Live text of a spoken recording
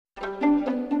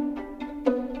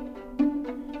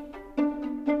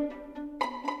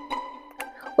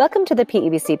Welcome to the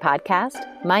PEBC podcast.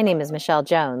 My name is Michelle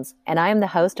Jones, and I am the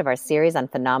host of our series on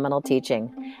phenomenal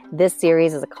teaching. This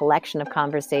series is a collection of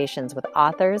conversations with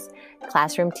authors,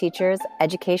 classroom teachers,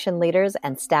 education leaders,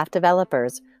 and staff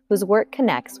developers whose work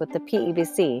connects with the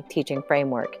PEBC teaching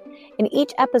framework. In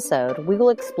each episode, we will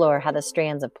explore how the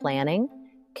strands of planning,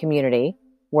 community,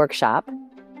 workshop,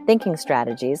 thinking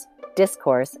strategies,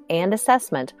 discourse, and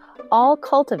assessment all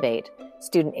cultivate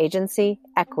student agency,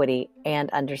 equity, and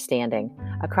understanding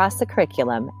across the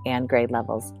curriculum and grade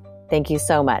levels. Thank you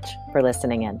so much for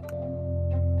listening in.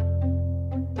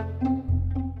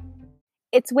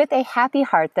 It's with a happy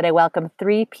heart that I welcome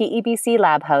three PEBC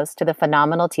lab hosts to the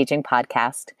Phenomenal Teaching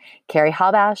Podcast. Carrie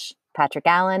Halbash, Patrick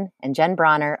Allen, and Jen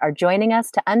Bronner are joining us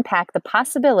to unpack the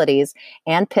possibilities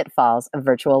and pitfalls of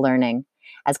virtual learning.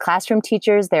 As classroom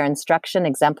teachers, their instruction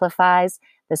exemplifies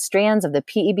the strands of the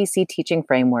PEBC teaching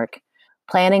framework: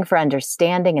 planning for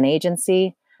understanding and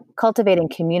agency, cultivating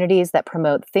communities that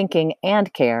promote thinking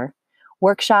and care,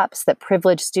 workshops that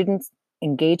privilege students'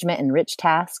 engagement in rich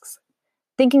tasks,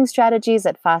 thinking strategies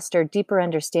that foster deeper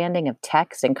understanding of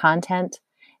text and content,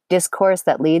 discourse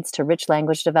that leads to rich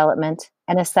language development,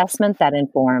 and assessment that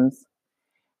informs.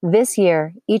 This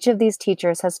year, each of these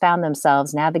teachers has found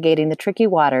themselves navigating the tricky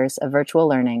waters of virtual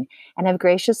learning and have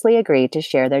graciously agreed to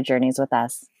share their journeys with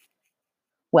us.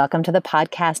 Welcome to the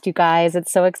podcast, you guys.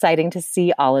 It's so exciting to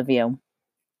see all of you.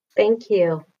 Thank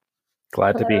you.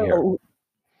 Glad to be here.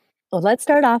 Well, let's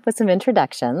start off with some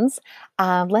introductions.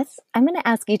 I'm going to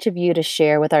ask each of you to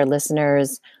share with our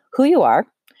listeners who you are,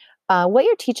 what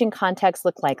your teaching context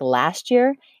looked like last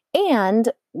year, and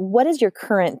what is your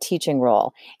current teaching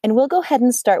role. And we'll go ahead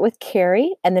and start with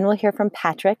Carrie, and then we'll hear from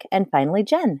Patrick, and finally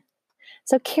Jen.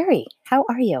 So Carrie, how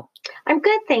are you? I'm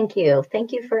good, thank you.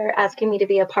 Thank you for asking me to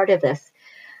be a part of this.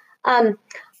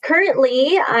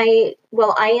 Currently, I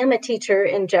am a teacher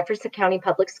in Jefferson County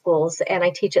Public Schools, and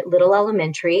I teach at Little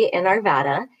Elementary in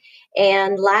Arvada.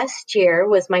 And last year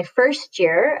was my first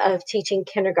year of teaching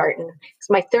kindergarten. It's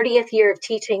my 30th year of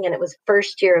teaching, and it was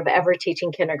first year of ever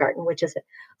teaching kindergarten, which is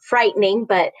frightening,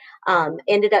 but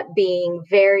ended up being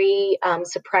very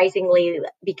surprisingly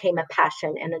became a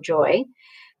passion and a joy.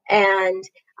 And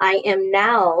I am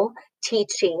now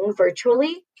teaching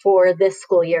virtually for this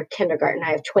school year kindergarten.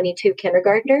 I have 22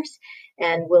 kindergartners,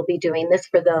 and we'll be doing this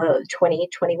for the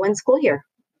 2021 school year.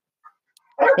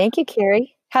 Thank you,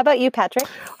 Carrie. How about you, Patrick?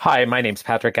 Hi, my name's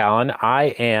Patrick Allen.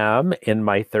 I am in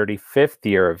my 35th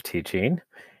year of teaching,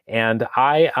 and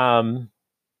I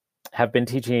have been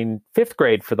teaching fifth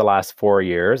grade for the last 4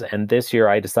 years, and this year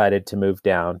I decided to move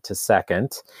down to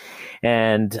second.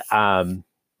 And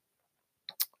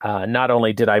not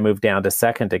only did I move down to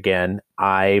second again,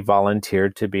 I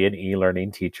volunteered to be an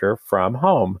e-learning teacher from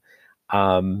home.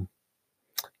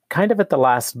 Kind of at the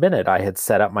last minute, I had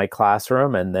set up my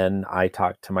classroom, and then I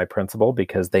talked to my principal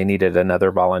because they needed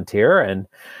another volunteer. And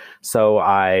so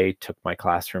I took my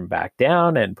classroom back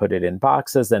down and put it in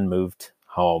boxes and moved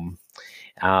home.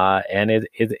 And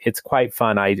it's quite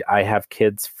fun. I have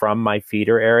kids from my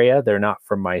feeder area. They're not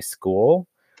from my school,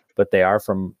 but they are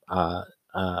from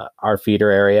our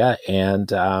feeder area,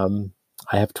 and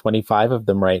I have 25 of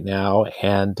them right now,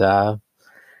 and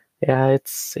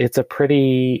it's a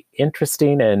pretty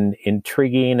interesting and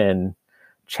intriguing and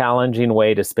challenging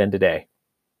way to spend a day.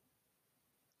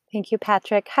 Thank you,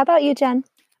 Patrick. How about you, Jen?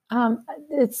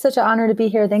 It's such an honor to be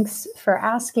here. Thanks for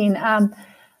asking.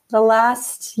 The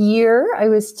last year, I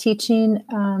was teaching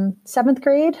seventh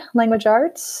grade language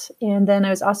arts, and then I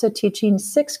was also teaching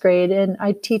sixth grade, and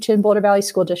I teach in Boulder Valley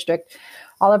School District.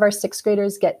 All of our sixth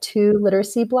graders get 2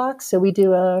 literacy blocks. So we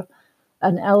do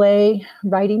an LA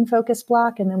writing focus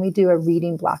block, and then we do a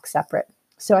reading block separate.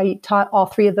 So I taught all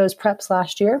 3 of those preps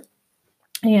last year.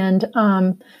 And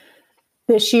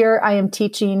this year I am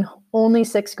teaching only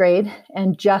sixth grade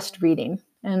and just reading.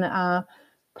 And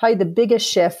probably the biggest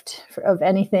shift of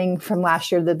anything from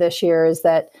last year to this year is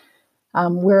that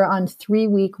we're on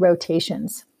 3-week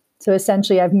rotations. So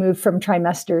essentially I've moved from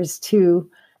trimesters to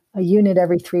a unit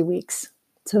every 3 weeks.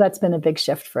 So that's been a big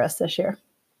shift for us this year,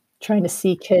 trying to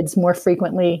see kids more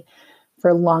frequently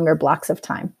for longer blocks of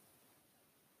time.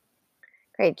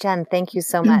 Great, Jen, thank you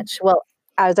so much. Well,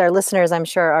 as our listeners, I'm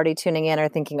sure, are already tuning in, are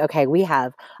thinking, okay, we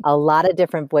have a lot of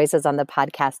different voices on the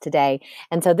podcast today.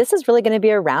 And so this is really going to be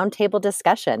a roundtable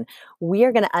discussion. We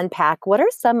are going to unpack what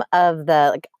are some of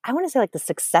the, the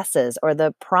successes or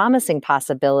the promising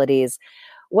possibilities.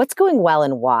 What's going well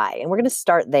and why? And we're going to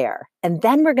start there. And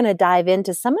then we're going to dive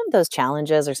into some of those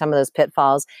challenges or some of those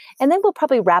pitfalls. And then we'll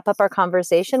probably wrap up our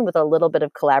conversation with a little bit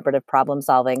of collaborative problem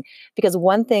solving. Because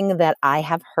one thing that I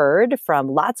have heard from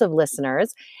lots of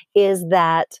listeners is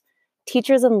that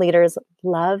teachers and leaders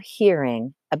love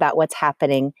hearing about what's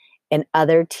happening in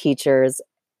other teachers'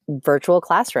 virtual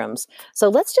classrooms. So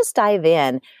let's just dive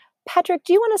in. Patrick,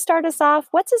 do you want to start us off?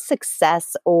 What's a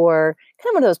success or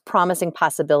kind of one of those promising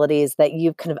possibilities that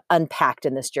you've kind of unpacked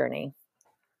in this journey?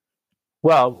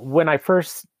 Well, when I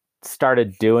first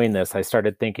started doing this, I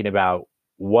started thinking about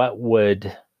what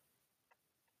would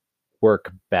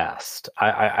work best.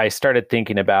 I started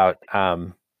thinking about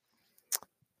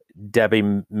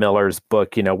Debbie Miller's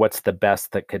book, what's the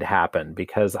best that could happen?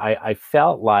 Because I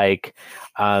felt like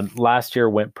last year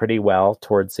went pretty well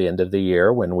towards the end of the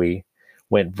year when we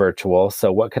went virtual.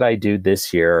 So what could I do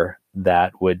this year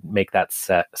that would make that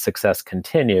success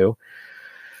continue?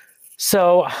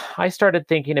 So I started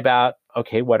thinking about,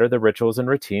 okay, what are the rituals and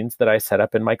routines that I set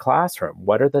up in my classroom?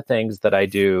 What are the things that I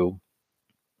do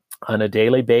on a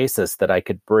daily basis that I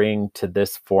could bring to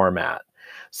this format?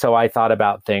 So I thought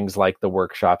about things like the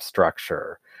workshop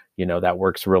structure, that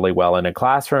works really well in a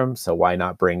classroom. So why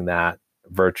not bring that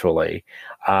virtually?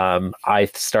 I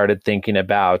started thinking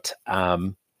about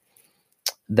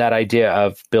that idea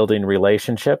of building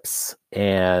relationships,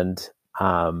 and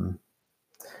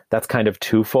that's kind of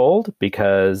twofold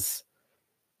because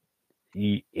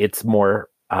it's more,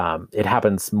 it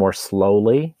happens more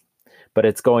slowly, but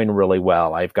it's going really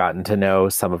well. I've gotten to know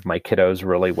some of my kiddos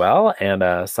really well,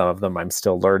 and some of them I'm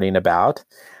still learning about.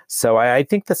 So I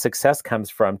think the success comes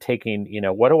from taking,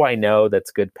 what do I know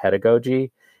that's good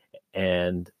pedagogy,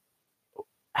 and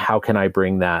how can I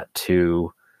bring that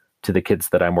to the kids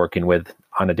that I'm working with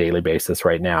on a daily basis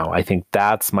right now? I think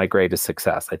that's my greatest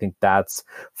success. I think that's,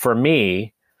 for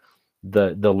me,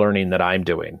 the learning that I'm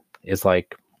doing is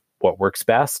like, what works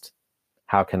best?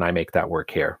 How can I make that work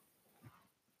here?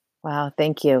 Wow,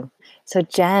 thank you. So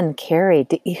Jen, Carrie,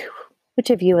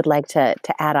 which of you would like to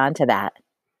add on to that?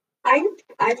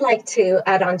 I'd like to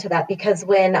add on to that, because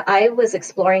when I was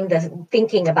exploring this,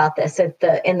 thinking about this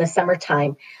in the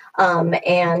summertime,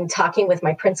 and talking with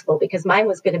my principal, because mine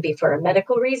was going to be for a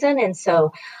medical reason, and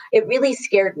so it really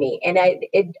scared me, and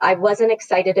I wasn't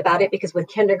excited about it, because with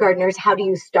kindergartners, how do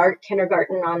you start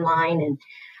kindergarten online, and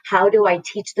how do I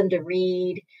teach them to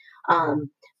read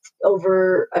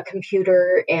over a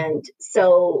computer? And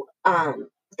so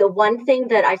the one thing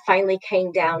that I finally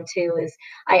came down to is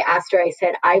I asked her, I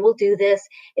said, I will do this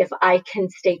if I can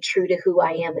stay true to who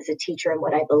I am as a teacher and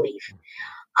what I believe.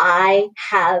 I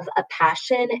have a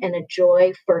passion and a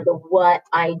joy for what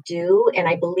I do, and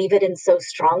I believe it in so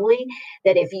strongly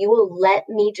that if you will let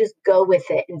me just go with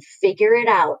it and figure it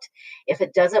out, if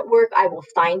it doesn't work, I will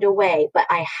find a way, but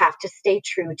I have to stay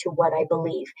true to what I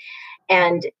believe.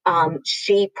 And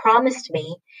she promised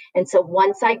me. And so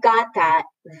once I got that,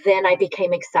 then I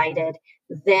became excited.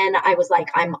 Then I was like,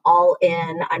 I'm all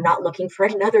in. I'm not looking for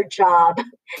another job.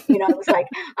 I was like,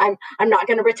 I'm not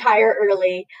going to retire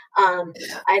early. And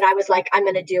I was like, I'm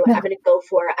going to do it. I'm going to go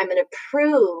for it. I'm going to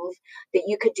prove that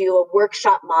you could do a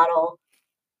workshop model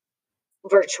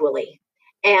virtually,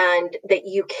 and that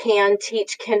you can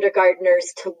teach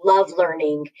kindergartners to love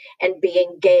learning and be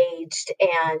engaged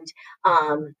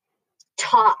and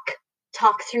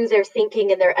talk through their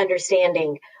thinking and their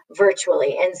understanding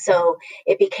virtually. And so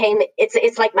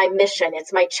it's like my mission,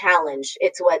 it's my challenge,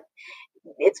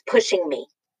 it's pushing me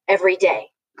every day.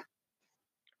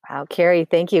 Wow, Carrie,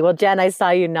 thank you. Well, Jen, I saw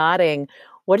you nodding.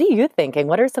 What are you thinking?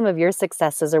 What are some of your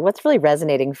successes, or what's really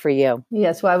resonating for you?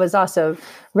 Yes, well, I was also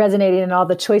resonating in all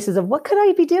the choices of what could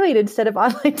I be doing instead of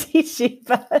online teaching.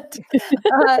 But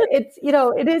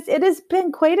it has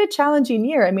been quite a challenging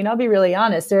year. I mean, I'll be really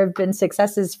honest. There have been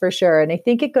successes for sure, and I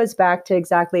think it goes back to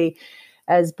exactly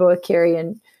as both Carrie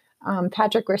and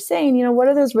Patrick were saying. What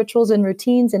are those rituals and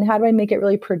routines, and how do I make it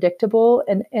really predictable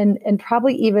and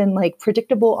probably even like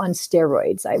predictable on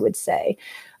steroids? I would say.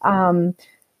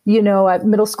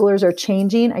 Middle schoolers are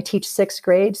changing. I teach sixth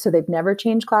grade, so they've never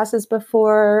changed classes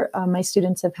before. My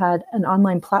students have had an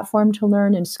online platform to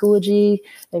learn in Schoology.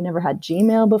 They've never had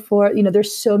Gmail before.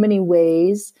 There's so many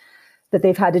ways that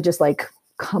they've had to just like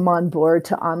come on board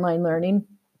to online learning.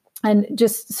 And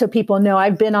just so people know,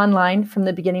 I've been online from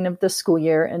the beginning of the school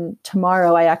year, and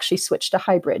tomorrow I actually switched to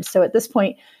hybrid. So at this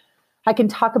point, I can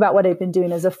talk about what I've been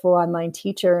doing as a full online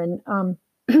teacher. And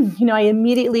I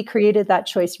immediately created that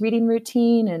choice reading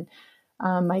routine, and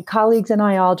my colleagues and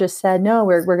I all just said, no,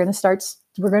 we're going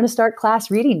to start class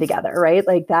reading together, right?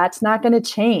 Like that's not going to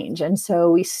change. And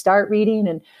so we start reading,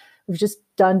 and we've just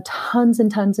done tons and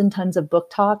tons and tons of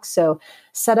book talks. So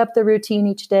set up the routine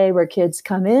each day where kids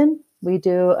come in. We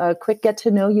do a quick get to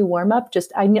know you warm up.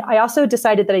 I also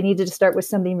decided that I needed to start with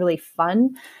something really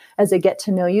fun as a get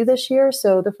to know you this year.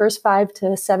 So the first 5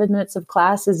 to 7 minutes of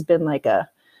class has been like a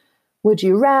would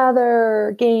you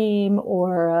rather game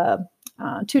or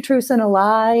two truths and a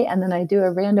lie. And then I do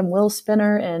a random wheel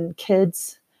spinner, and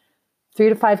 3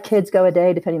 to 5 kids go a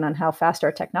day, depending on how fast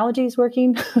our technology is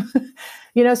working,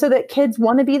 so that kids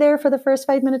want to be there for the first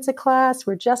 5 minutes of class.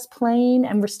 We're just playing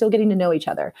and we're still getting to know each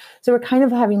other. So we're kind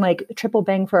of having like a triple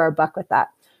bang for our buck with that.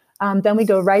 Then we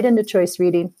go right into choice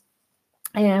reading,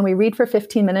 and we read for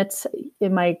 15 minutes.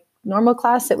 In my normal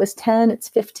class, it was 10, it's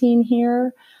 15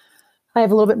 here. I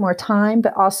have a little bit more time,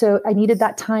 but also I needed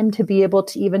that time to be able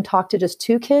to even talk to just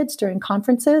 2 kids during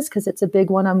conferences, because it's a big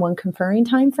one-on-one conferring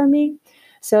time for me.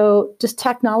 So just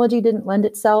technology didn't lend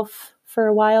itself for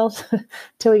a while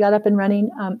till we got up and running.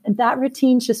 And that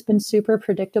routine's just been super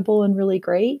predictable and really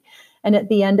great. And at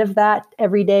the end of that,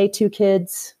 every day, 2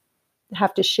 kids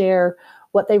have to share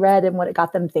what they read and what it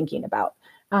got them thinking about.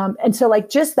 And so like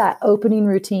just that opening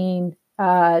routine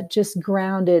just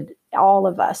grounded all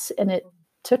of us. And it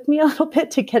took me a little bit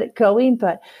to get it going,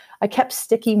 but I kept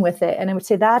sticking with it. And I would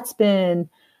say that's been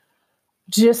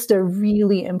just a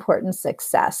really important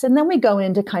success. And then we go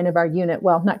into kind of our unit.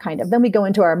 Well, not kind of. Then we go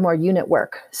into our more unit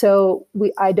work. So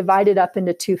I divided up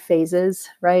into 2 phases,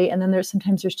 right? And then there's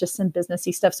just some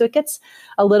businessy stuff. So it gets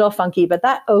a little funky, but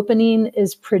that opening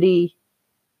is pretty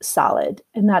solid.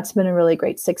 And that's been a really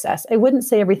great success. I wouldn't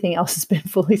say everything else has been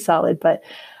fully solid, but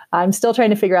I'm still trying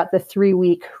to figure out the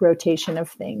 3-week rotation of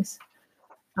things.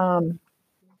 And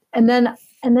then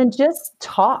just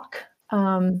talk.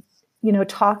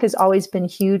 Talk has always been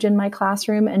huge in my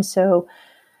classroom. And so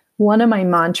one of my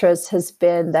mantras has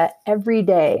been that every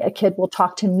day a kid will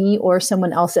talk to me or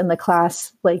someone else in the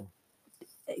class, like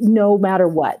no matter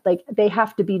what. Like they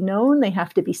have to be known, they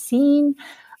have to be seen.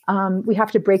 We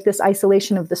have to break this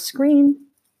isolation of the screen.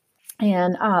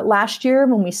 And last year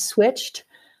when we switched,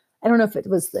 I don't know if it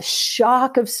was the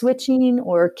shock of switching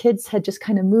or kids had just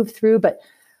kind of moved through, but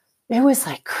it was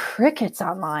like crickets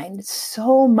online,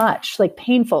 so much, like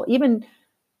painful.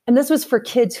 And this was for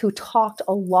kids who talked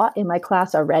a lot in my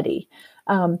class already.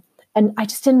 And I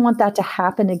just didn't want that to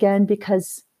happen again,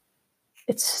 because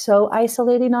it's so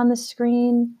isolating on the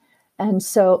screen. And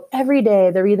so every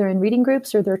day they're either in reading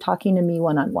groups or they're talking to me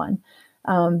one-on-one.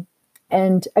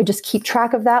 And I just keep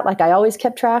track of that. Like I always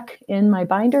kept track in my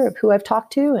binder of who I've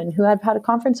talked to and who I've had a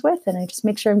conference with. And I just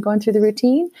make sure I'm going through the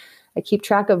routine. I keep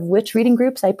track of which reading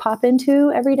groups I pop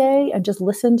into every day and just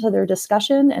listen to their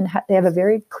discussion. And they have a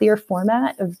very clear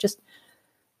format of just,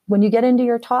 when you get into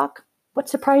your talk, what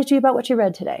surprised you about what you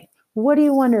read today? What do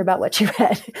you wonder about what you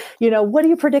read? What do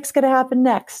you predict's going to happen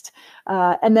next?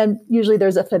 And then usually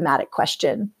there's a thematic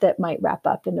question that might wrap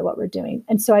up into what we're doing.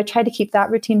 And so I try to keep that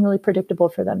routine really predictable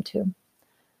for them too.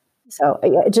 So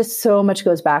it just so much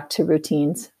goes back to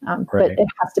routines, Right. but it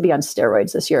has to be on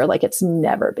steroids this year, like it's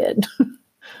never been.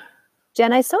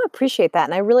 Jen, I so appreciate that.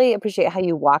 And I really appreciate how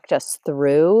you walked us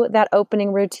through that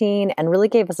opening routine and really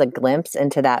gave us a glimpse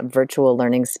into that virtual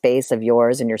learning space of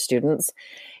yours and your students.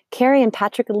 Carrie and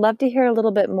Patrick, I'd love to hear a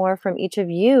little bit more from each of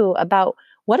you about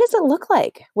what does it look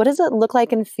like? What does it look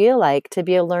like and feel like to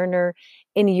be a learner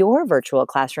in your virtual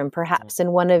classroom, perhaps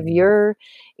in one of your,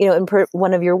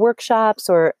 one of your workshops,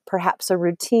 or perhaps a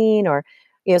routine, or,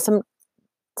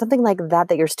 something like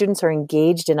that your students are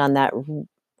engaged in on that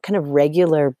kind of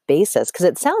regular basis? Because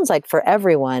it sounds like for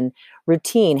everyone,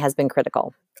 routine has been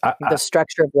critical. The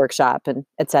structure of workshop and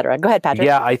et cetera. Go ahead, Patrick.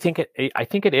 Yeah, I think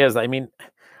it is. I mean,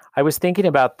 I was thinking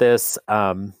about this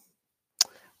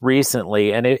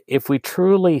recently, and if we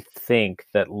truly think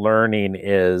that learning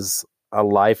is a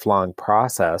lifelong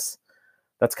process,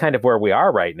 that's kind of where we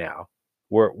are right now.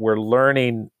 We're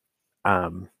learning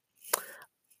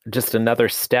just another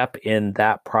step in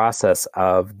that process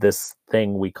of this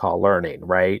thing we call learning,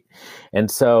 right? And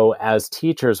so as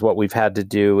teachers, what we've had to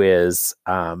do is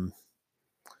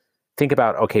think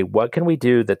about, okay, what can we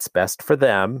do that's best for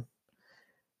them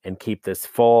and keep this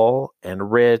full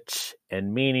and rich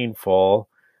and meaningful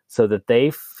so that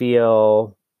they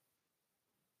feel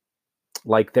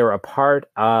like they're a part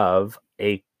of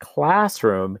a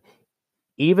classroom,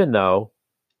 even though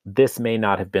this may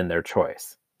not have been their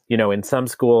choice. In some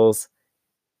schools,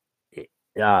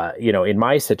 in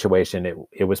my situation,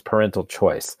 it was parental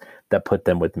choice that put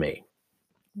them with me.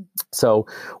 So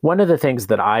one of the things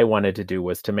that I wanted to do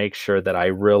was to make sure that I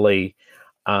really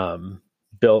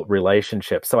built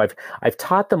relationships. So I've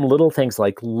taught them little things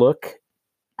like look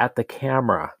at the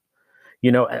camera,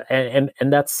 and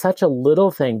that's such a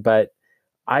little thing, but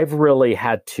I've really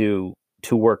had to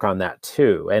work on that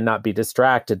too, and not be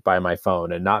distracted by my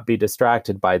phone and not be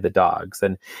distracted by the dogs.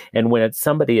 And when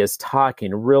somebody is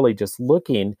talking, really just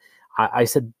looking, I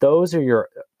said, those are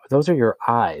your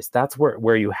eyes. That's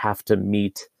where you have to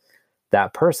meet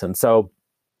that person. So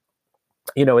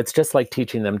it's just like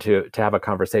teaching them to have a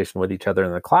conversation with each other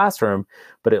in the classroom,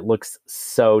 but it looks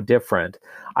so different.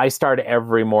 I start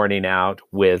every morning out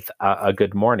with a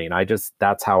good morning.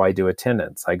 That's how I do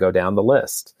attendance. I go down the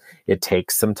list. It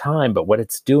takes some time, but what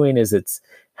it's doing is it's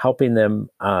helping them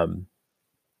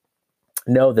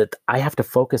know that I have to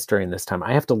focus during this time.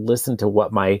 I have to listen to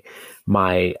what my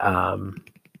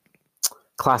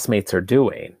classmates are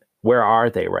doing. Where are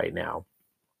they right now?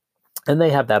 And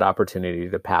they have that opportunity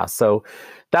to pass. So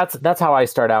that's how I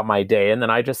start out my day. And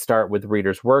then I just start with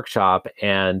Reader's Workshop.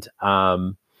 And,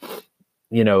 I'm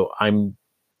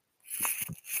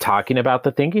talking about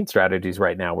the thinking strategies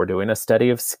right now. We're doing a study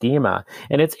of schema.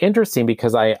 And it's interesting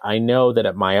because I know that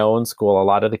at my own school, a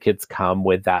lot of the kids come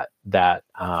with that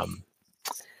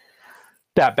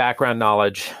background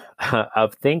knowledge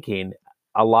of thinking.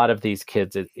 A lot of these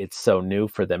kids, it's so new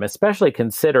for them, especially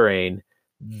considering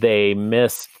they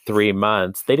missed 3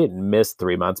 months. They didn't miss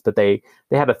 3 months, but they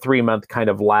had a 3-month kind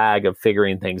of lag of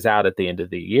figuring things out at the end of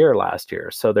the year last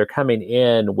year. So they're coming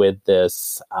in with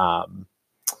this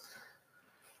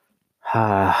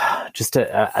just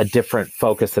a different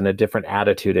focus and a different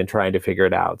attitude in trying to figure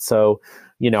it out. So,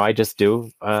 I just do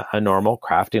a normal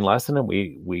crafting lesson, and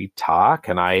we talk,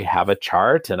 and I have a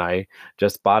chart, and I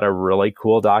just bought a really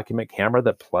cool document camera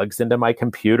that plugs into my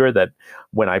computer that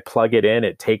when I plug it in,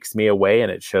 it takes me away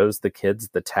and it shows the kids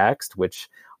the text, which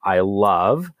I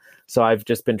love. So I've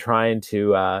just been trying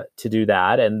to do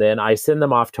that. And then I send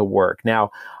them off to work.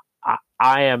 Now,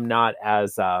 I am not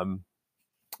as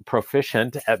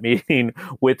proficient at meeting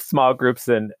with small groups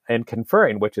and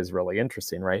conferring, which is really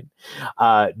interesting, right,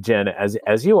 Jen,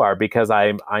 as you are, because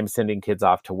I'm sending kids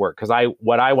off to work, because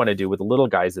what I want to do with the little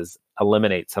guys is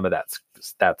eliminate some of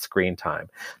that screen time.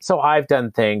 So I've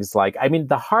done things like,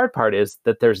 the hard part is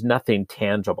that there's nothing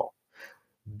tangible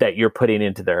that you're putting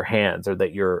into their hands or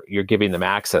that you're giving them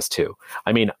access to.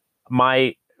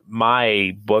 My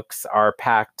books are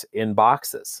packed in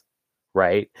boxes.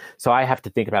 Right. So I have to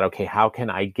think about, okay, how can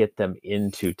I get them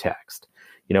into text?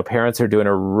 Parents are doing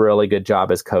a really good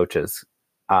job as coaches,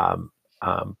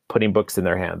 putting books in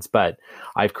their hands, but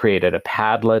I've created a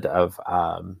Padlet of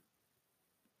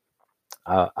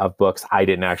books. I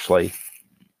didn't actually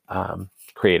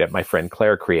create it. My friend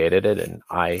Claire created it, and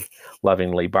I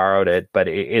lovingly borrowed it, but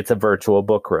it's a virtual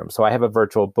book room. So I have a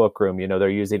virtual book room. They're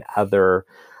using other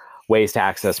ways to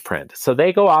access print. So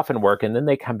they go off and work, and then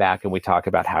they come back and we talk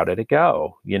about how did it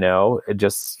go,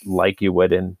 just like you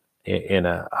would in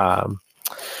a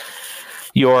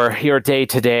your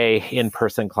day-to-day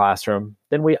in-person classroom.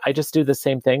 Then I just do the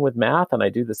same thing with math, and I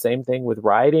do the same thing with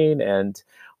writing and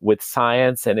with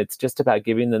science, and it's just about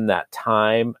giving them that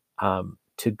time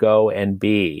to go and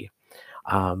be.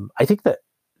 I think that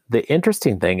the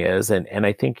interesting thing is, and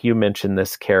I think you mentioned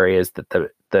this, Carrie, is that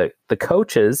the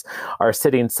coaches are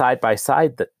sitting side by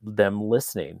side them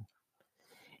listening.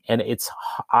 And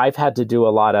I've had to do a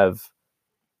lot of,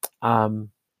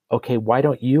 okay, why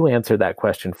don't you answer that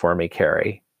question for me,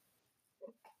 Carrie?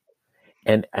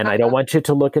 And I don't want you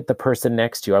to look at the person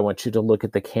next to you. I want you to look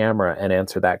at the camera and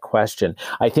answer that question.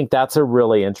 I think that's a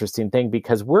really interesting thing,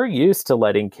 because we're used to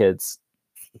letting kids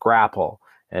grapple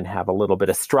and have a little bit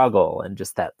of struggle and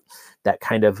just that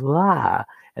kind of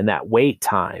and that wait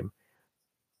time.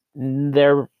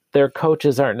 Their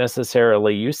coaches aren't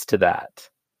necessarily used to that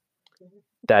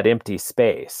empty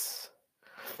space.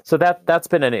 So that's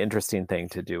been an interesting thing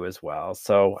to do as well.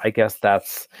 So I guess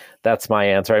that's my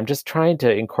answer. I'm just trying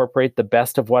to incorporate the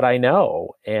best of what I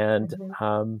know, and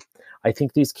I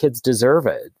think these kids deserve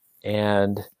it.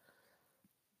 And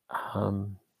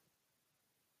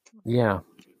yeah.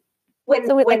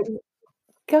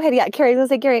 Go ahead. Yeah, Carrie, let's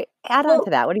say, Gary, add on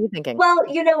to that. What are you thinking? Well,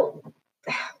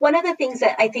 one of the things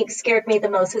that I think scared me the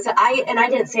most is I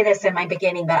didn't say this in my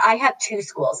beginning, but I have 2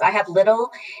 schools. I have Little,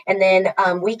 and then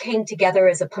we came together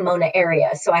as a Pomona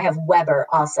area. So I have Weber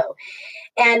also.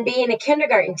 And being a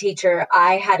kindergarten teacher,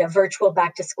 I had a virtual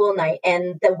back to school night,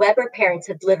 and the Weber parents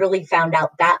had literally found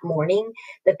out that morning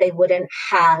that they wouldn't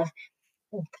have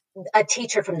a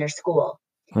teacher from their school,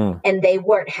 and they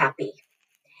weren't happy.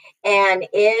 And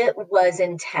it was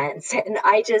intense. And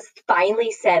I just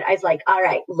finally said, I was like, all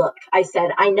right, look, I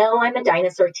said, I know I'm a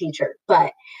dinosaur teacher,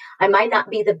 but I might not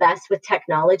be the best with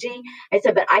technology. I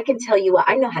said, but I can tell you what,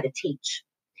 I know how to teach.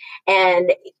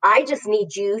 And I just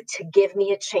need you to give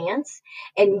me a chance,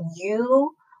 and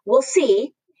you will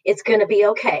see it's going to be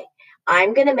okay.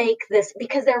 I'm going to make this,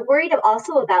 because they're worried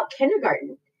also about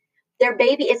kindergarten. Their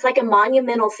baby, it's like a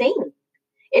monumental thing.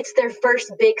 It's their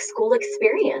first big school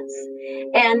experience.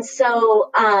 And so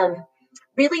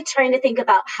really trying to think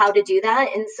about how to do that.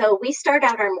 And so we start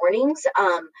out our mornings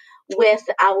with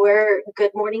our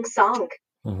good morning song.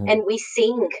 Mm-hmm. And we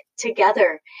sing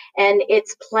together and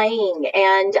it's playing.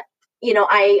 And, you know,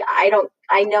 I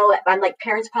know I'm like,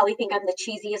 parents probably think I'm the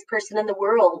cheesiest person in the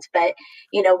world, but,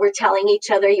 you know, we're telling each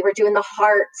other, you were doing the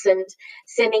hearts and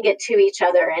sending it to each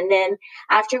other. And then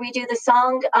after we do the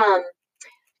song,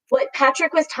 what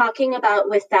Patrick was talking about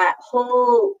with that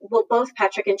whole, well, both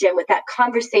Patrick and Jim, with that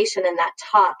conversation and that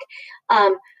talk,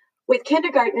 with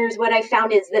kindergartners, what I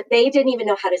found is that they didn't even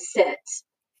know how to sit,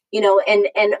 you know,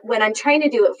 and when I'm trying to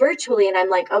do it virtually and I'm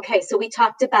like, okay, so we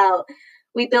talked about,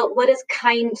 we built, what does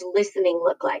kind listening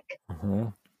look like? Mm-hmm.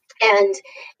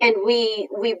 And we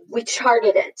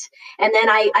charted it. And then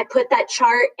I put that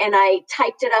chart and I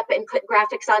typed it up and put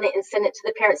graphics on it and sent it to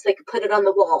the parents so they could put it on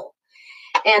the wall.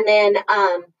 And then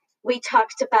we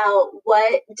talked about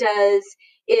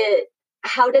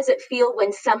how does it feel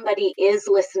when somebody is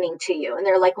listening to you? And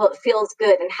they're like, well, it feels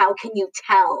good. And how can you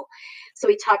tell? So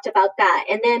we talked about that.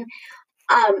 And then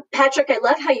Patrick, I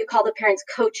love how you call the parents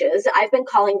coaches. I've been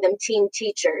calling them team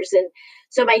teachers. And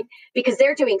so because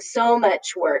they're doing so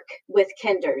much work with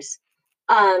kinders.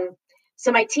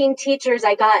 So my team teachers,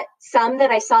 I got some that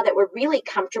I saw that were really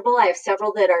comfortable. I have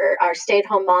several that are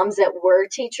stay-at-home moms that were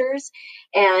teachers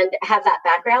and have that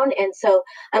background. And so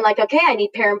I'm like, okay, I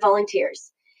need parent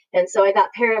volunteers. And so I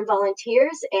got parent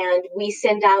volunteers and we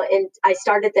send out, and I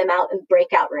started them out in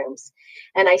breakout rooms.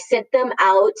 And I sent them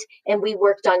out and we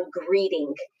worked on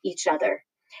greeting each other.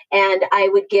 And I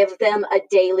would give them a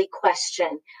daily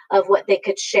question of what they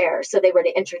could share. So they were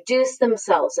to introduce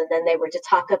themselves and then they were to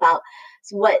talk about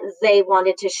what they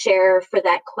wanted to share for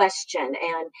that question.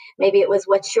 And maybe it was,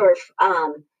 what's your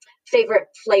favorite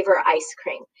flavor ice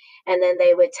cream? And then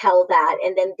they would tell that,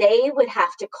 and then they would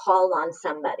have to call on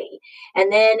somebody.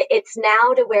 And then it's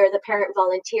now to where the parent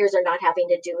volunteers are not having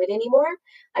to do it anymore.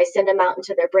 I send them out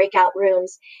into their breakout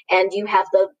rooms, and you have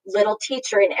the little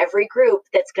teacher in every group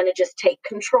that's going to just take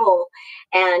control,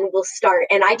 and we'll start.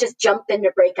 And I just jump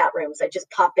into breakout rooms. I just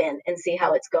pop in and see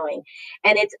how it's going.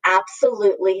 And it's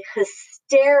absolutely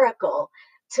hysterical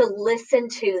to listen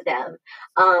to them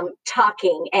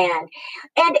talking. And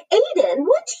Aiden,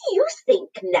 what do you think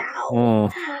now?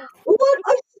 What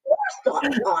are your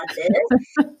thoughts on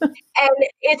this? And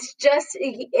it's just,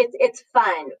 it's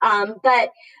fun.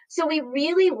 But so we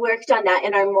really worked on that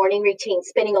in our morning routine,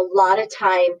 spending a lot of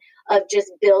time of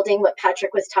just building what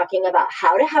Patrick was talking about,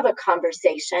 how to have a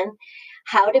conversation,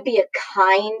 how to be a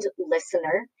kind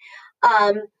listener.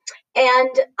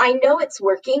 And I know it's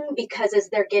working because as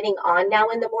they're getting on now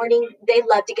in the morning, they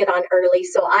love to get on early.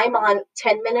 So I'm on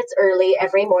 10 minutes early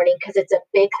every morning because it's a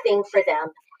big thing for them.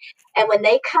 And when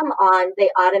they come on, they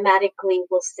automatically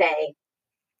will say,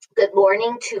 good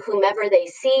morning to whomever they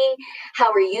see.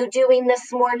 How are you doing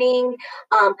this morning?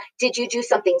 Did you do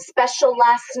something special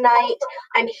last night?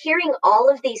 I'm hearing all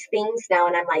of these things now,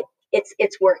 and I'm like,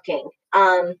 it's working.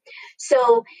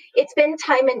 So it's been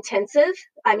time intensive.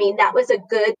 I mean, that was a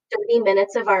good 30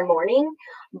 minutes of our morning,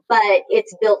 but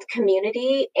it's built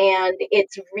community and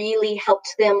it's really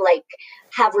helped them like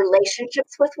have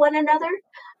relationships with one another,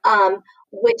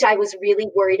 which I was really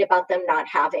worried about them not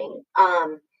having.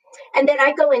 And then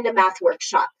I go into math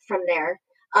workshop from there.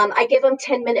 I give them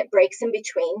 10-minute breaks in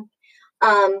between.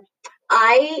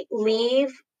 I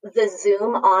leave the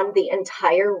Zoom on the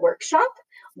entire workshop,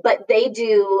 but I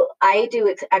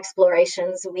do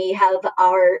explorations. We have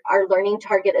our learning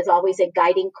target is always a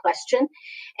guiding question.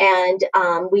 And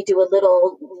we do a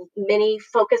little mini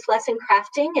focus lesson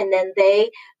crafting, and then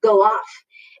they go off.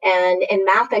 And in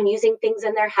math, I'm using things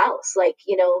in their house. Like,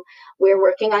 you know, we're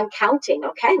working on counting.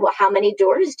 Okay, well, how many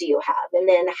doors do you have? And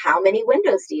then how many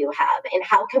windows do you have? And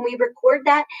how can we record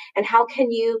that? And how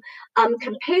can you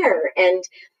compare? And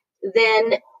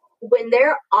then when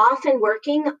they're off and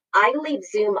working, I leave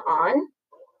Zoom on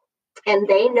and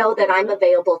they know that I'm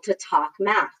available to talk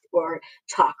math or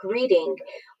talk reading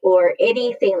or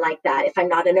anything like that if I'm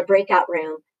not in a breakout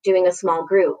room doing a small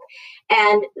group.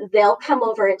 And they'll come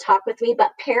over and talk with me,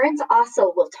 but parents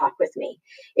also will talk with me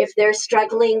if they're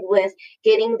struggling with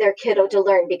getting their kiddo to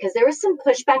learn, because there was some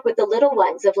pushback with the little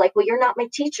ones of like, well, you're not my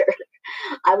teacher.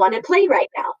 I want to play right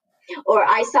now. Or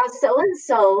I saw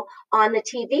so-and-so on the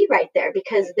TV right there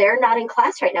because they're not in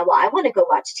class right now. Well, I want to go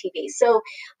watch TV. So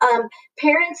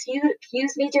parents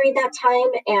use me during that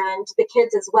time and the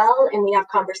kids as well. And we have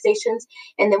conversations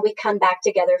and then we come back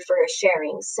together for a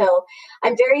sharing. So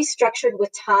I'm very structured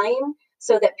with time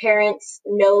so that parents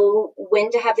know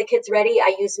when to have the kids ready.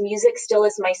 I use music still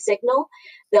as my signal.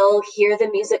 They'll hear the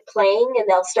music playing and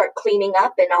they'll start cleaning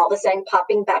up and all of a sudden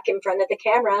popping back in front of the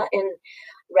camera and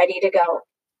ready to go.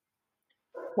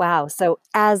 Wow. So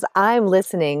as I'm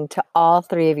listening to all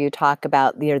three of you talk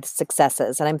about the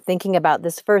successes, and I'm thinking about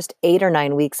this first 8 or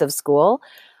 9 weeks of school,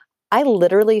 I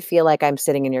literally feel like I'm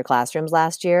sitting in your classrooms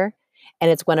last year, and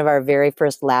it's one of our very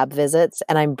first lab visits,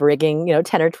 and I'm bringing,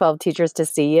 10 or 12 teachers to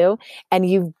see you, and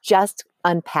you've just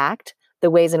unpacked the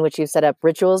ways in which you've set up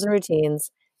rituals and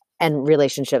routines and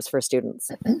relationships for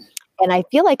students. And I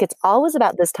feel like it's always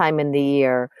about this time in the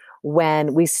year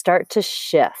when we start to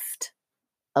shift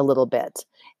a little bit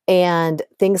and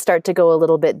things start to go a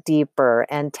little bit deeper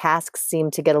and tasks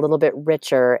seem to get a little bit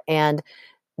richer and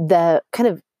the kind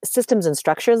of systems and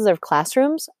structures of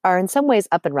classrooms are in some ways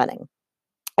up and running.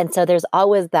 And so there's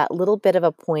always that little bit of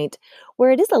a point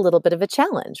where it is a little bit of a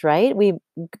challenge, right? We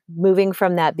moving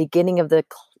from that beginning of the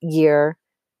year,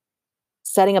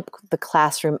 setting up the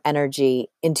classroom energy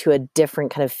into a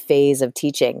different kind of phase of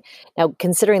teaching. Now,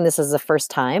 considering this is the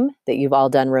first time that you've all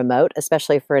done remote,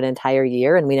 especially for an entire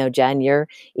year, and we know, Jen, you're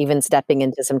even stepping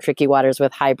into some tricky waters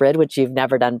with hybrid, which you've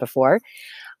never done before.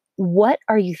 What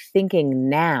are you thinking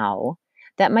now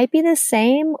that might be the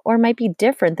same or might be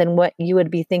different than what you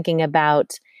would be thinking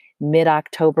about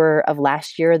mid-October of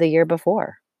last year or the year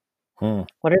before?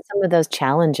 What are some of those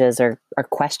challenges or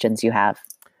questions you have?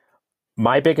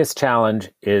 My biggest challenge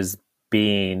is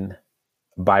being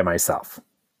by myself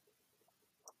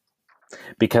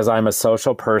because I'm a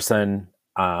social person.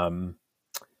 I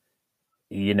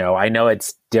know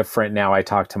it's different now. I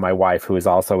talk to my wife, who is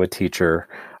also a teacher,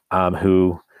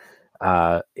 who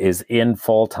is in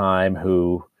full time,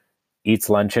 who eats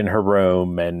lunch in her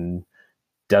room and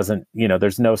doesn't,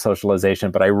 there's no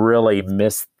socialization, but I really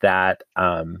miss that,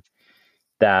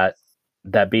 that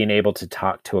being able to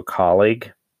talk to a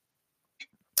colleague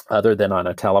other than on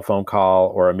a telephone call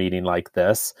or a meeting like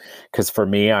this. Because for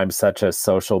me, I'm such a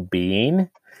social being.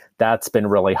 That's been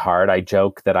really hard. I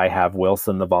joke that I have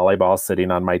Wilson the volleyball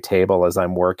sitting on my table as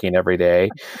I'm working every day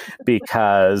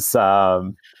because, I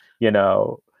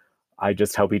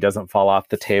just hope he doesn't fall off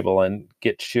the table and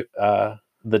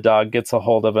the dog gets a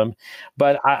hold of him.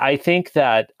 But I think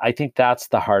that's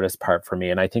the hardest part for me.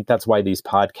 And I think that's why these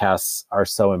podcasts are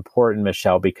so important,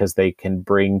 Michelle, because they can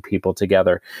bring people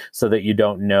together so that you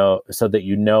know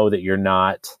that you're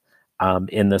not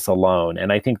in this alone.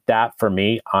 And I think that for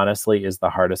me, honestly, is the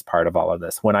hardest part of all of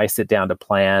this. When I sit down to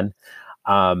plan,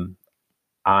 I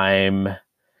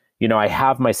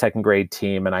have my second grade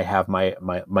team, and I have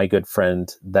my good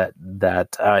friend that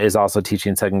is also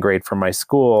teaching second grade for my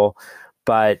school,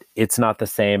 but it's not the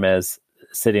same as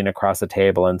sitting across a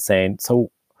table and saying, "So,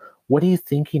 what are you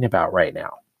thinking about right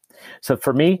now?" So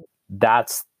for me,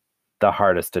 that's the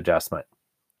hardest adjustment,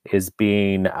 is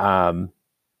being by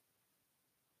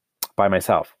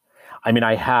myself. I mean,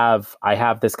 I have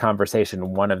this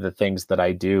conversation. One of the things that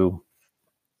I do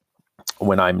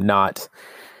when I'm not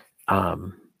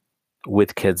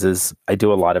with kids is I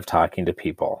do a lot of talking to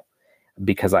people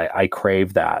because I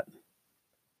crave that.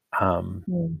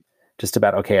 Just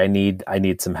about, okay, I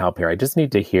need some help here. I just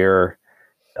need to hear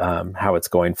how it's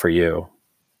going for you.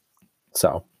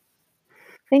 So.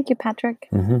 Thank you, Patrick.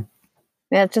 Mm-hmm.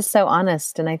 Yeah, it's just so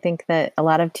honest. And I think that a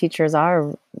lot of teachers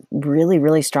are really,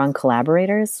 really strong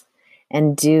collaborators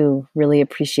and do really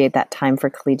appreciate that time for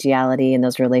collegiality and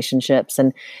those relationships.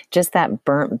 And just that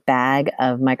burnt bag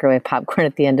of microwave popcorn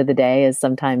at the end of the day is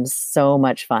sometimes so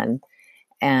much fun.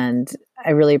 And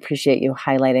I really appreciate you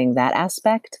highlighting that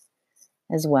aspect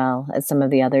as well as some of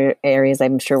the other areas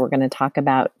I'm sure we're going to talk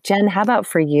about. Jen, how about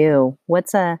for you?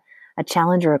 What's a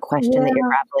challenge or a question that you're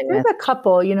grappling with? I have a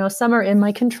couple, some are in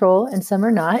my control and some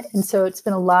are not. And so it's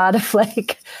been a lot of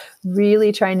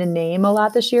really trying to name a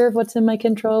lot this year of what's in my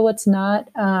control, what's not.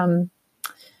 I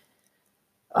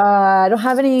don't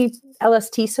have any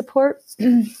LST support,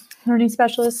 learning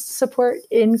specialist support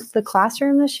in the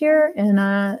classroom this year.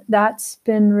 And that's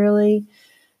been really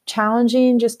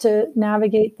challenging just to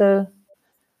navigate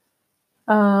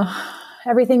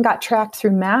everything got tracked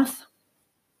through math.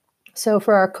 So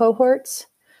for our cohorts,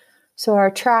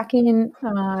 our tracking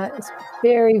is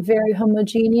very, very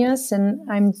homogeneous, and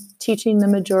I'm teaching the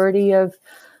majority of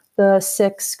the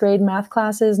 6th grade math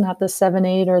classes, not the 7,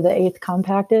 8, or the 8th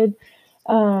compacted.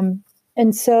 And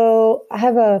so I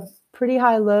have a pretty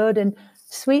high load and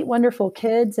sweet, wonderful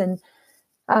kids. And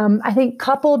I think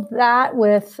coupled that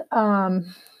with, I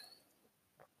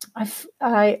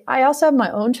also have my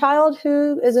own child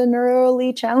who is a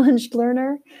neurally challenged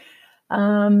learner.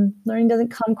 Learning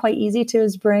doesn't come quite easy to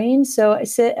his brain. So I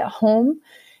sit at home,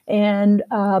 and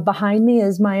behind me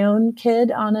is my own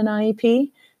kid on an IEP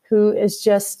who is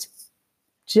just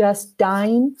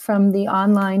dying from the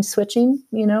online switching,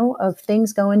 of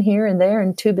things going here and there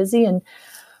and too busy and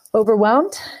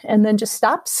overwhelmed, and then just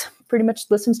stops pretty much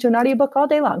listens to an audiobook all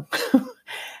day long.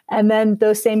 And then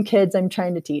those same kids I'm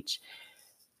trying to teach.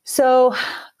 So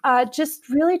just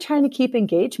really trying to keep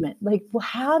engagement. Like, well,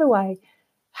 how do I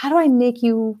make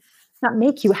you, not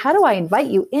make you, how do I invite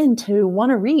you in to want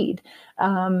to read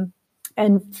and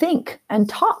think and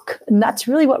talk? And that's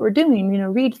really what we're doing,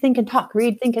 read, think, and talk,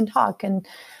 read, think, and talk. And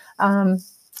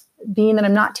being that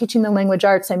I'm not teaching the language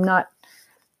arts, I'm not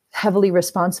heavily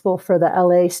responsible for the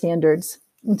LA standards.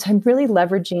 And so I'm really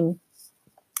leveraging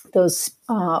those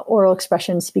oral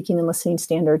expression, speaking, and listening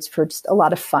standards for just a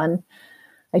lot of fun.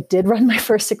 I did run my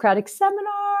first Socratic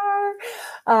seminar.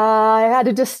 I had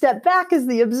to just step back as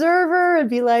the observer and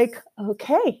be like,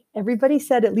 okay, everybody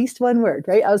said at least one word,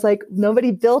 right? I was like,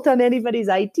 nobody built on anybody's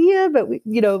idea, but we,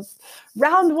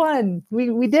 round one,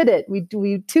 we did it. We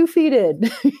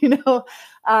 2-feeted,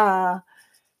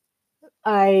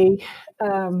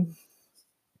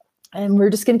 and we're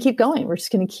just going to keep going. We're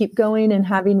just going to keep going and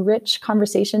having rich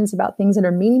conversations about things that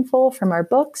are meaningful from our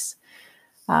books.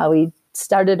 We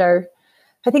started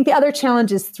I think the other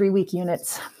challenge is 3-week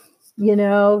units.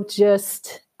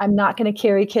 I'm not going to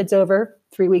carry kids over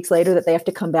 3 weeks later that they have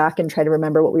to come back and try to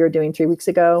remember what we were doing 3 weeks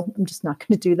ago. I'm just not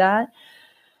going to do that.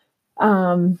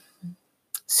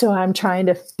 So I'm trying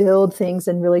to build things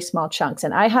in really small chunks.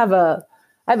 And I have a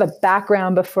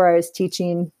background before I was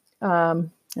teaching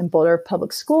in Boulder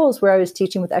Public Schools, where I was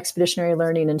teaching with expeditionary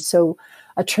learning. And so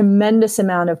a tremendous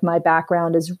amount of my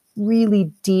background is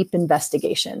really deep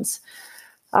investigations.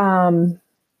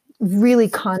 Really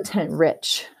content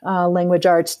rich, language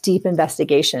arts, deep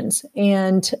investigations.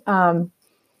 And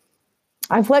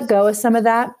I've let go of some of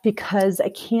that because I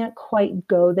can't quite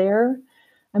go there.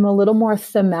 I'm a little more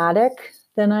thematic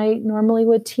than I normally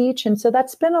would teach. And so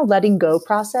that's been a letting go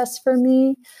process for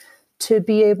me to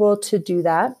be able to do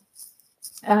that.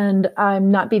 And I'm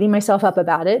not beating myself up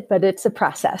about it, but it's a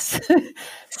process.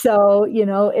 So,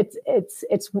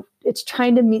 it's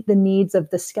trying to meet the needs of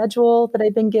the schedule that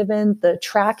I've been given, the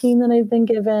tracking that I've been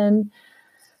given,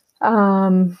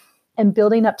 and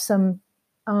building up some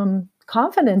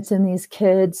confidence in these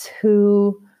kids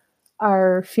who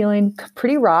are feeling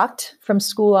pretty rocked from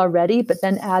school already, but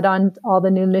then add on all the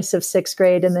newness of 6th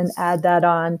grade and then add that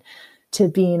on to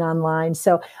being online.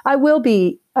 So I will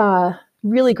be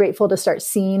really grateful to start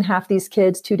seeing half these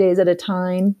kids 2 days at a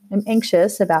time. I'm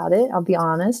anxious about it, I'll be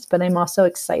honest, but I'm also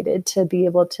excited to be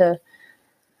able to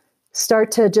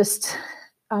start to just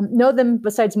know them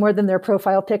besides more than their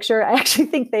profile picture. I actually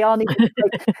think they all need to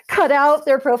cut out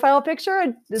their profile picture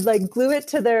and glue it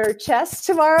to their chest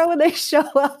tomorrow when they show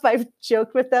up. I've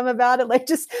joked with them about it.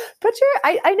 Just put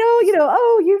I know,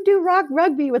 oh, you do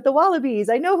rugby with the Wallabies.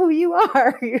 I know who you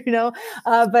are,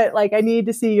 but I need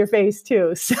to see your face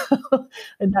too. So,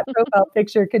 and that profile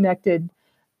picture connected.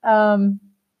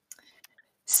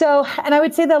 And I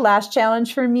would say the last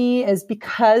challenge for me is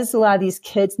because a lot of these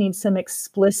kids need some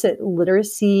explicit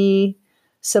literacy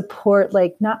support.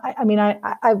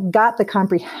 I've got the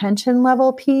comprehension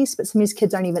level piece, but some of these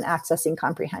kids aren't even accessing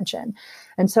comprehension.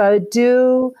 And so I would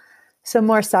do some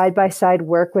more side-by-side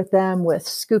work with them with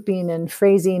scooping and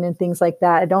phrasing and things like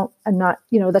that.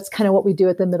 That's kind of what we do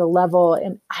at the middle level.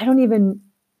 And I don't even,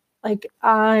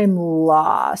 I'm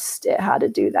lost at how to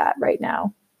do that right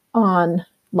now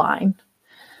online.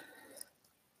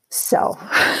 So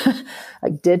I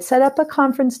did set up a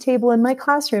conference table in my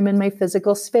classroom in my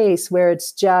physical space where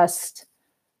it's just,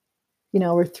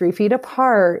 we're 3 feet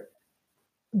apart,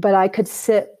 but I could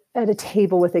sit at a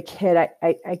table with a kid.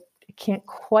 I can't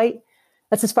quite,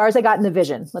 that's as far as I got in the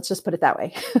vision. Let's just put it that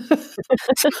way.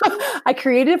 So I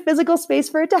created a physical space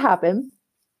for it to happen.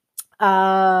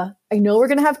 I know we're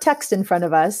going to have text in front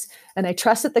of us and I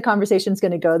trust that the conversation is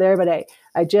going to go there, but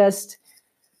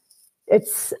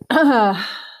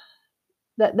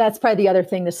that's probably the other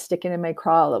thing that's sticking in my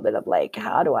craw a little bit of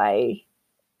how do I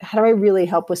really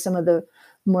help with some of the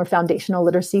more foundational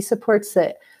literacy supports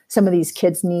that some of these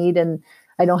kids need. And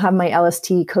I don't have my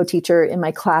LST co-teacher in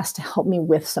my class to help me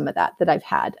with some of that I've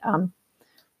had.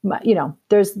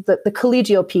 There's the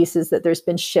collegial pieces that there's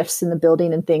been shifts in the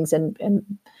building and things. And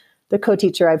the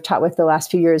co-teacher I've taught with the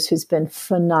last few years who's been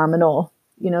phenomenal,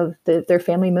 their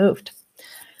family moved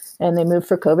and they moved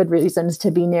for COVID reasons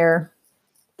to be near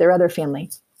their other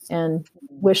family and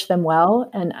wish them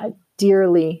well. And a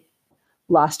dearly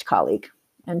lost colleague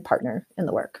and partner in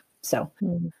the work. So,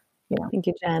 Thank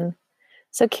you, Jen.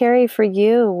 So Carrie, for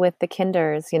you with the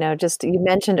kinders, you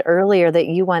mentioned earlier that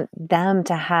you want them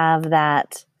to have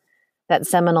that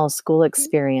seminal school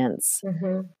experience.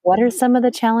 Mm-hmm. What are some of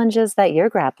the challenges that you're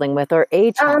grappling with, or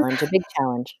a big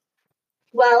challenge?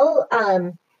 Well,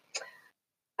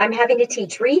 I'm having to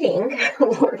teach reading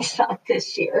workshop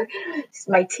this year.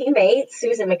 My teammate,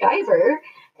 Susan MacGyver,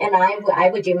 and I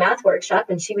would do math workshop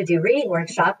and she would do reading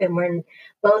workshop, and we're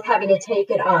both having to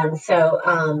take it on.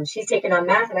 So she's taking on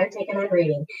math and I'm taking on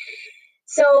reading.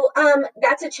 So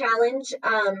that's a challenge.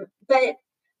 But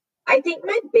I think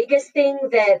my biggest thing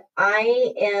that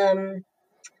I am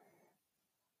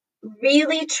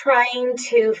really trying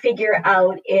to figure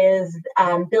out is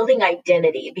building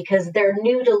identity, because they're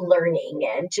new to learning,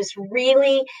 and just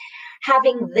really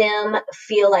having them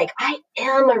feel like I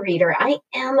am a reader, I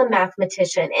am a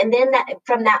mathematician. And then that,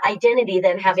 from that identity,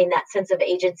 then having that sense of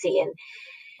agency. And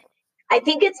I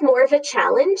think it's more of a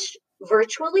challenge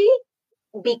virtually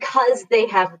because they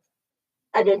have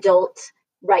an adult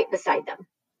right beside them.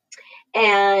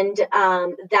 And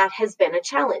that has been a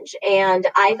challenge. And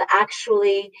I've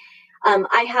actually,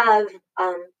 I have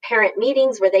parent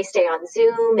meetings where they stay on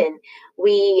Zoom and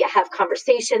we have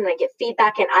conversation and I get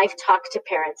feedback, and I've talked to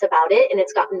parents about it and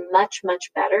it's gotten much,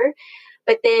 much better.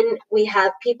 But then we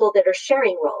have people that are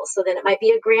sharing roles. So then it might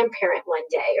be a grandparent one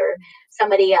day or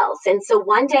somebody else. And so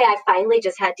one day I finally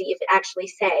just had to actually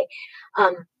say,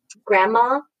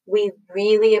 Grandma, we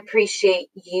really appreciate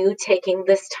you taking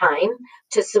this time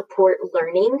to support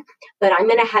learning, but I'm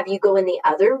going to have you go in the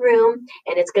other room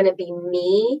and it's going to be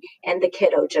me and the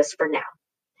kiddo just for now,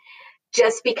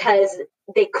 just because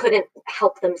they couldn't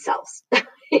help themselves.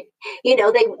 You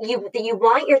know, you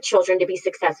want your children to be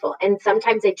successful, and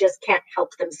sometimes they just can't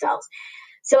help themselves.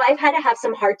 So I've had to have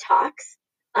some hard talks,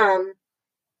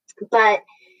 but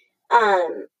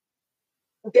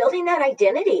building that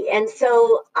identity. And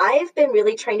so I've been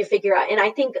really trying to figure out, and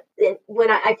I think when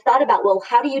I've thought about, well,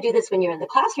 how do you do this when you're in the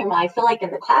classroom? I feel like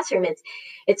in the classroom,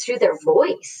 it's through their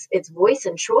voice. It's voice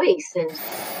and choice.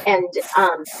 And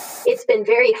it's been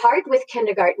very hard with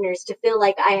kindergartners to feel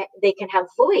like they can have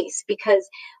voice, because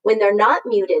when they're not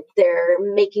muted, they're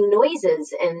making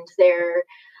noises, and they're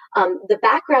the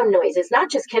background noise is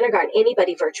not just kindergarten,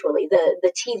 anybody virtually,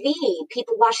 the TV,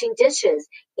 people washing dishes,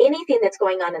 anything that's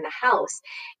going on in the house.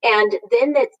 And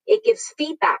then it gives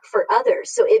feedback for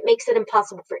others. So it makes it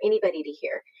impossible for anybody to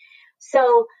hear.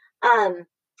 So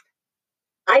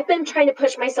I've been trying to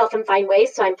push myself and find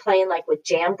ways. So I'm playing like with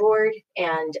Jamboard,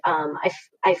 and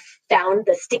I found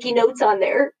the sticky notes on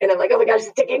there, and I'm like, oh my gosh,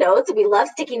 sticky notes. We love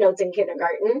sticky notes in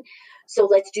kindergarten. So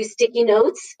let's do sticky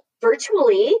notes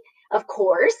virtually. Of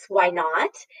course, why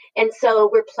not? And so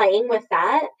we're playing with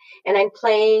that, and I'm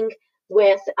playing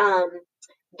with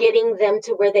getting them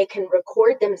to where they can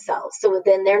record themselves. So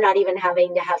then they're not even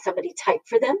having to have somebody type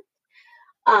for them.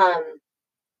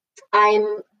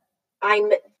 I'm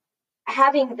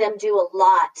having them do a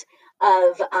lot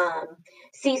of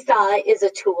Seesaw is a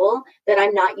tool that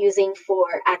I'm not using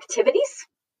for activities.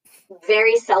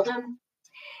 Very seldom.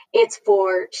 It's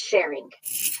for sharing,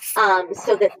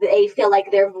 so that they feel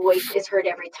like their voice is heard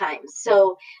every time.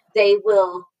 So they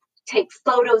will take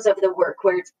photos of the work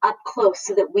where it's up close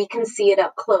so that we can see it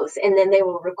up close. And then they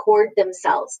will record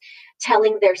themselves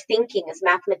telling their thinking. As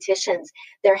mathematicians,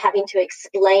 they're having to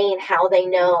explain how they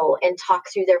know and talk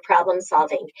through their problem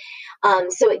solving.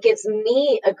 So it gives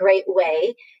me a great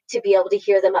way to be able to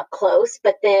hear them up close.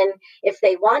 But then if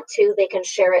they want to, they can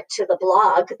share it to the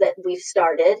blog that we've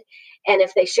started. And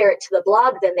if they share it to the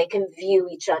blog, then they can view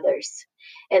each other's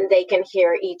and they can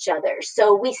hear each other.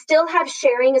 So we still have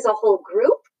sharing as a whole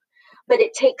group, but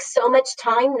it takes so much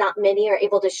time. Not many are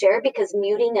able to share because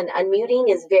muting and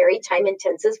unmuting is very time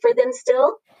intensive for them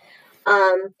still.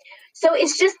 So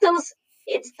it's just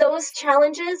those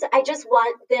challenges. I just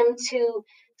want them to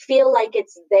feel like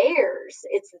it's theirs.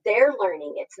 It's their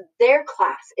learning. It's their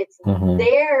class. It's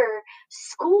their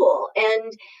school.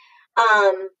 And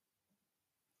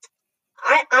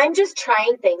I'm just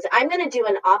trying things. I'm going to do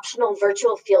an optional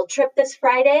virtual field trip this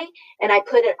Friday, and I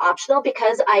put it optional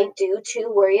because I do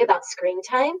too worry about screen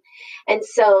time. And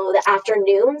so the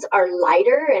afternoons are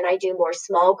lighter, and I do more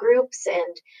small groups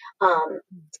and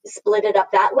split it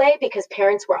up that way because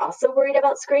parents were also worried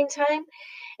about screen time.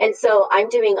 And so I'm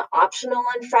doing optional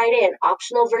on Friday, an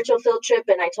optional virtual field trip.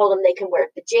 And I told them they can wear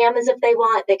pajamas if they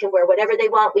want. They can wear whatever they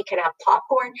want. We can have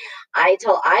popcorn. I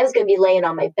was going to be laying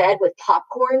on my bed with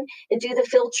popcorn and do the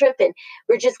field trip. And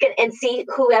we're just going to see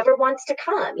whoever wants to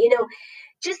come,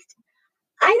 just,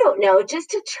 I don't know, just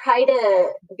to try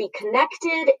to be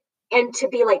connected and to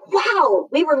be like, wow,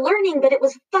 we were learning, but it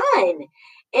was fun.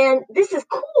 And this is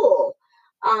cool.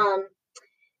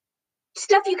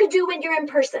 Stuff you could do when you're in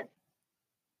person.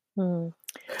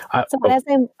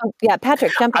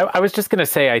 Patrick, jump in. I was just going to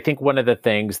say, I think one of the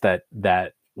things that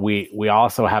we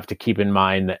also have to keep in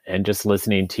mind, and just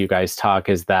listening to you guys talk,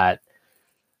 is that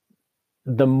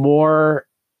the more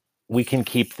we can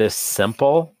keep this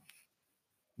simple,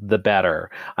 the better.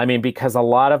 I mean, because a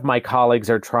lot of my colleagues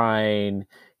are trying,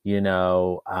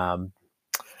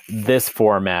 this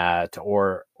format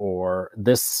or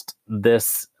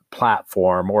this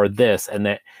platform or this, and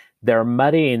that they're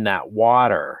muddying that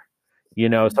water,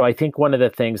 So I think one of the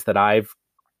things that I've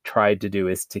tried to do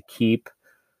is to keep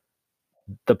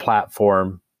the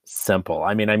platform simple.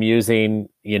 I mean, I'm using,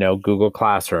 Google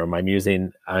Classroom. I'm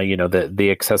using, the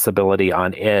accessibility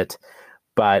on it,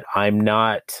 but I'm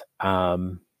not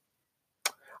going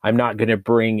to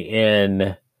bring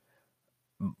in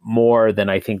more than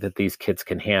I think that these kids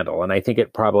can handle. And I think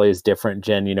it probably is different,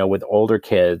 Jen, with older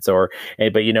kids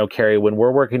but Carrie, when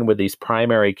we're working with these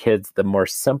primary kids, the more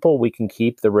simple we can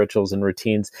keep the rituals and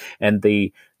routines and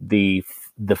the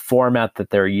format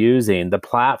that they're using, the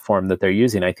platform that they're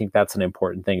using, I think that's an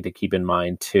important thing to keep in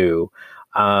mind too.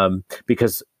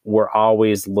 Because we're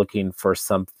always looking for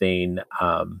something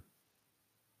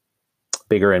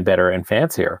bigger and better and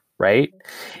fancier, right?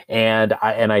 And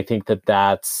I think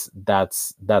that's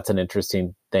an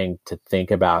interesting thing to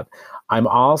think about. I'm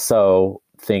also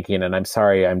thinking, and I'm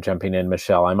sorry I'm jumping in,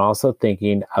 Michelle, I'm also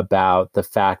thinking about the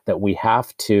fact that we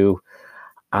have to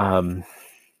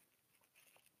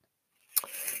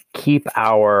keep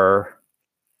our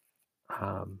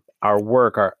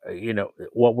work,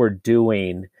 what we're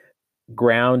doing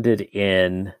grounded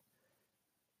in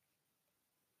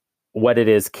what it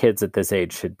is kids at this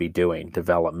age should be doing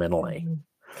developmentally.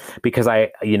 Mm-hmm. Because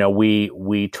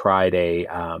we tried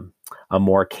a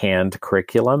more canned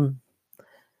curriculum.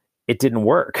 It didn't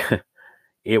work.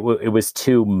 It was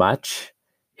too much.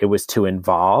 It was too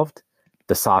involved.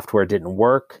 The software didn't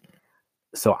work.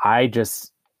 So I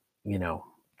just,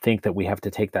 think that we have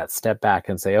to take that step back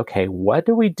and say, okay, what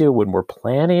do we do when we're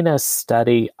planning a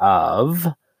study of,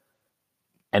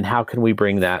 and how can we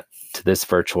bring that to this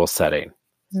virtual setting?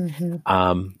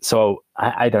 Mm-hmm. So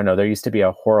I don't know. There used to be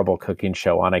a horrible cooking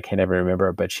show on. I can't ever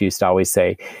remember, but she used to always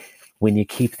say, when you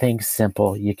keep things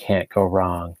simple, you can't go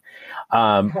wrong.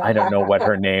 I don't know what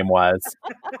her name was,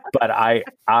 but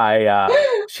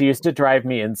she used to drive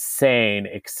me insane,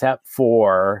 except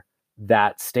for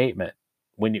that statement.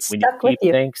 When you keep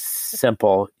things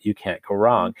simple, you can't go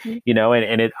wrong.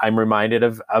 Mm-hmm. I'm reminded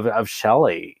of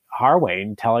Shelley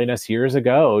Harwain telling us years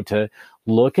ago to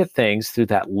look at things through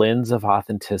that lens of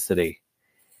authenticity.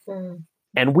 Mm.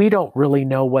 And we don't really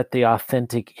know what the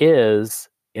authentic is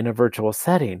in a virtual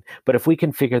setting, but if we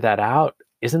can figure that out,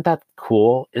 isn't that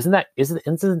cool? Isn't that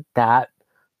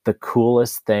the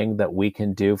coolest thing that we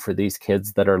can do for these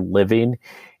kids that are living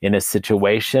in a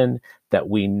situation that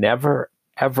we never,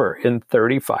 ever in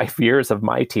 35 years of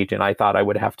my teaching, I thought I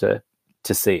would have to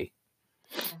see?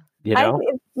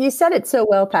 You said it so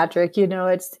well, Patrick.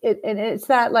 It's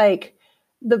that, like,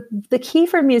 the key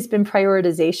for me has been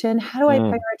prioritization. How do I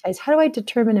prioritize? How do I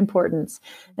determine importance?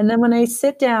 And then when I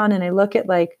sit down and I look at,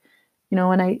 like,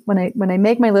 when I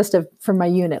make my list for my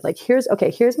unit, like, here's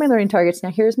my learning targets.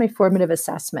 Now here's my formative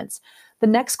assessments. The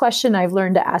next question I've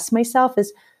learned to ask myself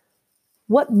is,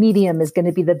 what medium is going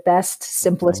to be the best,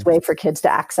 simplest way for kids to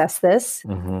access this?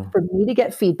 Mm-hmm. For me to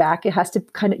get feedback, it has to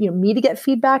kind of, me to get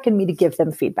feedback and me to give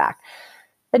them feedback.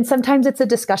 And sometimes it's a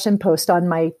discussion post on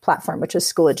my platform, which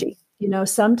is Schoology.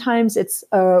 Sometimes it's,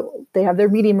 they have their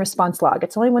medium response log.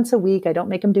 It's only once a week. I don't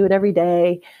make them do it every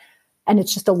day. And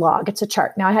it's just a log. It's a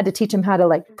chart. Now I had to teach them how to,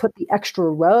 like, put the extra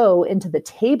row into the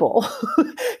table.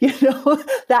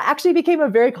 That actually became a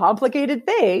very complicated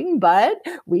thing, but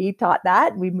we taught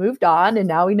that, we moved on, and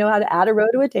now we know how to add a row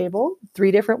to a table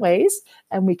 3 different ways,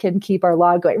 and we can keep our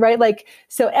log going, right? Like,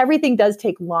 so everything does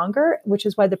take longer, which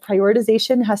is why the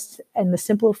prioritization and the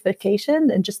simplification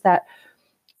and just that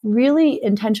really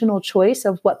intentional choice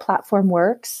of what platform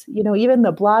works. Even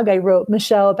the blog I wrote,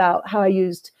 Michelle, about how I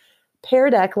used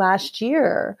Pear Deck last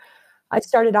year. I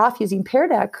started off using Pear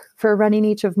Deck for running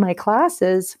each of my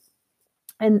classes.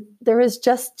 And there was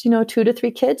just, 2 to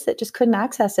 3 kids that just couldn't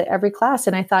access it every class.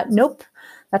 And I thought, nope,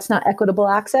 that's not equitable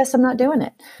access. I'm not doing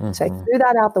it. Mm-hmm. So I threw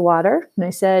that out the water and I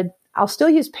said, I'll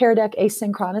still use Pear Deck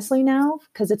asynchronously now,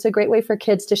 because it's a great way for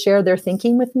kids to share their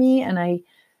thinking with me. And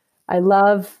I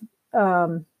love,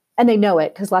 and they know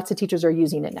it because lots of teachers are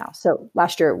using it now. So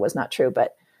last year it was not true,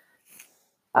 but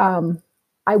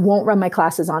I won't run my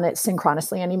classes on it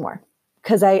synchronously anymore,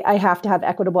 because I have to have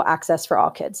equitable access for all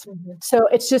kids. Mm-hmm. So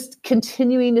it's just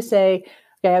continuing to say,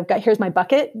 okay, here's my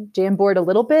bucket, Jamboard a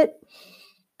little bit,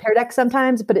 Pear Deck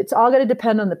sometimes, but it's all going to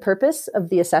depend on the purpose of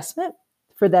the assessment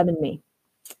for them and me.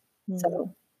 Mm-hmm.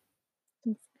 So,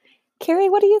 Carrie,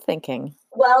 what are you thinking?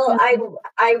 Well,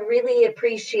 I really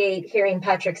appreciate hearing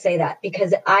Patrick say that,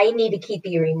 because I need to keep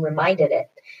being reminded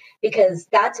because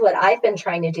that's what I've been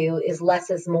trying to do, is less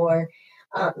is more,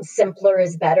 simpler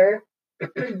is better,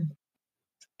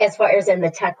 as far as in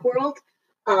the tech world.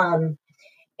 Um,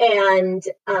 and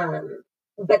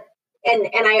but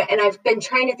and I've been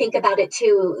trying to think about it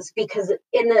too, because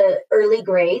in the early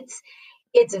grades,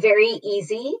 it's very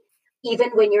easy,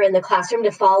 even when you're in the classroom,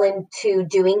 to fall into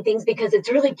doing things because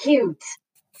it's really cute.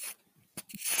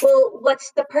 Well,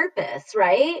 what's the purpose,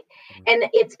 right? And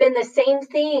it's been the same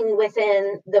thing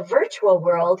within the virtual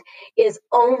world, is,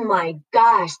 oh my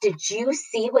gosh, did you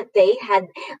see what they had?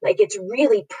 Like, it's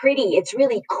really pretty. It's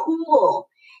really cool.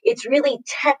 It's really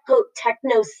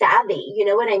techno savvy. You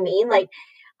know what I mean? Like,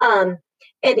 and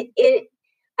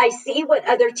I see what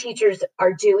other teachers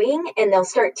are doing, and they'll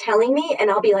start telling me,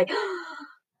 and I'll be like,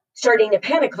 starting to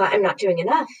panic. I'm not doing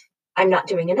enough. I'm not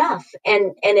doing enough.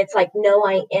 And it's like, no,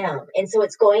 I am. And so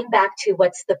it's going back to,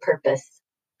 what's the purpose?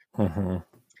 Mm-hmm.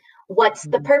 What's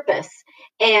the purpose?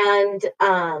 And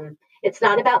it's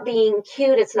not about being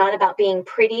cute. It's not about being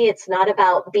pretty. It's not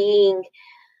about being,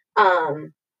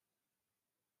 I'm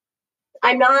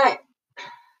not,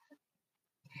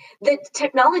 the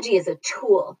technology is a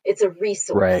tool. It's a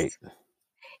resource. Right.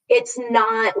 It's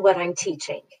not what I'm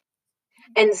teaching.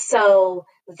 And so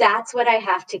that's what I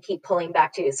have to keep pulling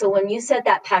back to. So when you said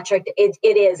that, Patrick,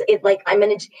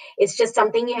 it's just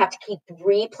something you have to keep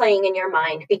replaying in your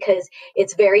mind, because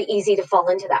it's very easy to fall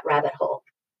into that rabbit hole.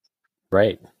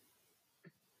 Right.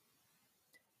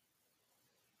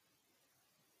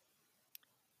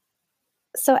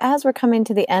 So as we're coming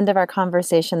to the end of our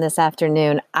conversation this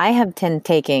afternoon, I have been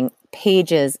taking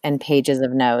pages and pages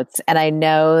of notes, and I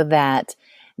know that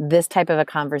this type of a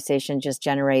conversation just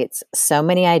generates so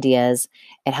many ideas.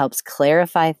 It helps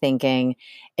clarify thinking.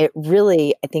 It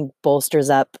really, I think, bolsters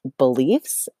up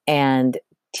beliefs and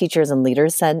teachers and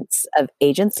leaders' sense of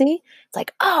agency. It's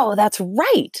like, oh, that's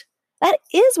right. That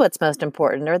is what's most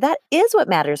important, or that is what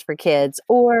matters for kids,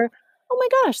 or, oh my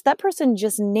gosh, that person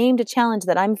just named a challenge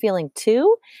that I'm feeling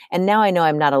too. And now I know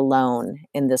I'm not alone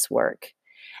in this work.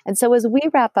 And so as we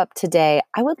wrap up today,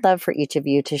 I would love for each of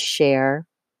you to share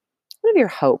what are your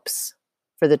hopes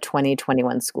for the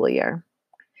 2021 school year?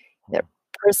 Either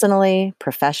personally,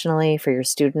 professionally, for your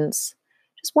students.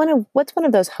 Just what's one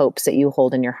of those hopes that you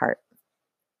hold in your heart?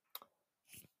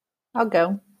 I'll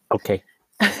go. Okay.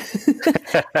 It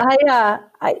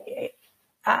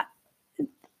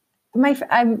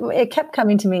kept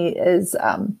coming to me is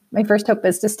my first hope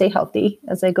is to stay healthy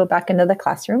as I go back into the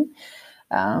classroom,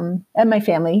 and my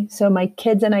family. So my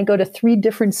kids and I go to 3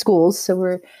 different schools. So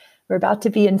we're about to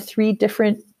be in 3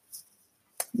 different,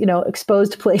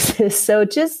 exposed places. So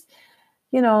just,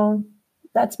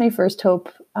 that's my first hope.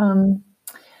 And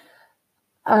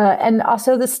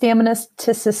also the stamina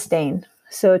to sustain.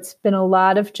 So it's been a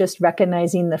lot of just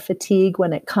recognizing the fatigue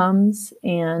when it comes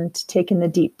and taking the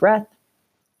deep breath,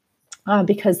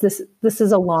 because this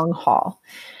is a long haul,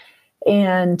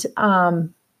 and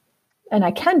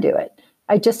I can do it.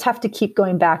 I just have to keep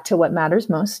going back to what matters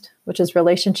most, which is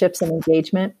relationships and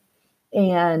engagement,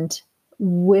 and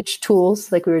which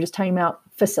tools, like we were just talking about,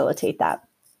 facilitate that,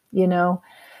 and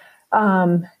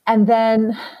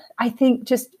then I think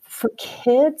just for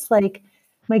kids, like,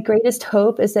 my greatest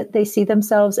hope is that they see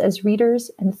themselves as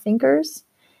readers and thinkers,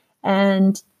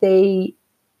 and they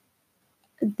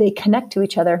connect to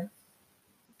each other.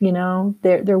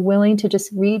 They're willing to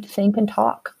just read, think, and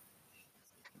talk.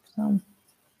 So.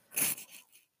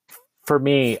 For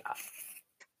me,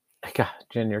 God,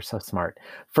 Jen, you're so smart.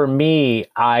 For me,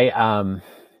 I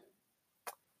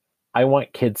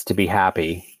want kids to be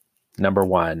happy. Number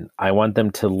one, I want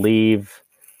them to leave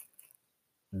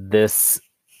this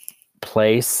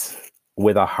place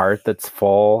with a heart that's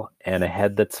full and a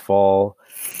head that's full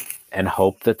and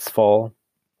hope that's full.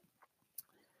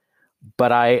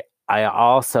 But I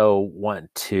also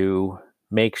want to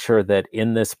make sure that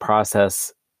in this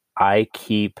process, I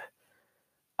keep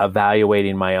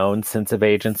evaluating my own sense of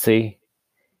agency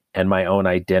and my own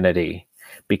identity,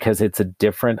 because it's a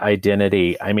different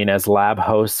identity. I mean, as lab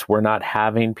hosts, we're not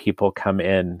having people come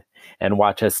in and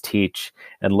watch us teach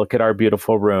and look at our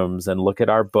beautiful rooms and look at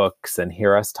our books and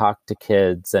hear us talk to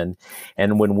kids. And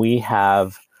when we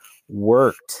have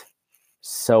worked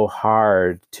so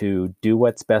hard to do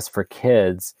what's best for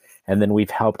kids, and then we've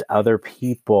helped other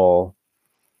people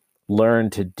learn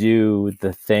to do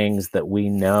the things that we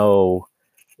know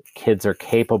kids are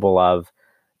capable of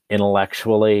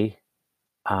intellectually,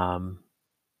 I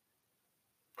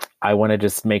want to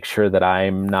just make sure that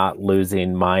I'm not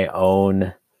losing my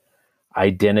own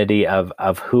identity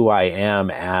of who I am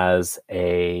as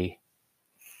a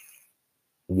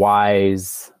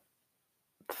wise,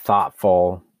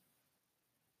 thoughtful,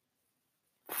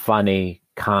 funny,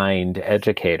 kind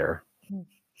educator?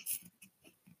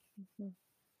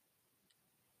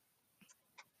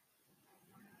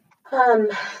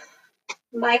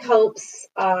 My hopes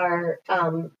are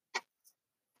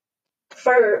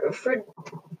for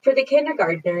the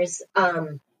kindergartners,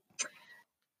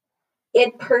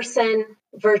 in person,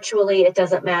 virtually, it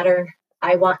doesn't matter.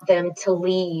 I want them to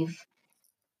leave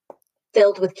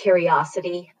filled with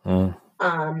curiosity,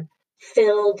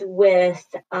 filled with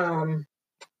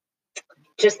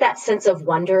just that sense of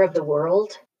wonder of the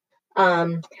world.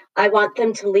 I want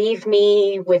them to leave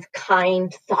me with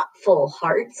kind, thoughtful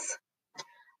hearts.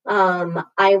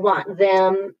 I want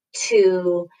them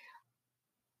to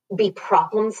be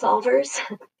problem solvers,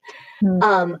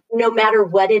 no matter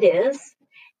what it is.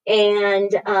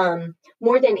 And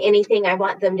more than anything, I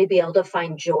want them to be able to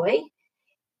find joy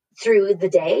through the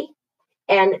day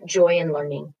and joy in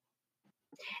learning.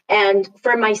 And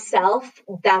for myself,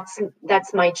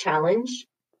 that's my challenge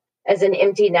as an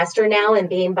empty nester now and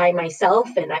being by myself.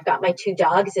 And I've got my 2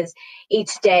 dogs. Is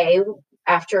each day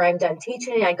after I'm done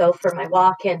teaching, I go for my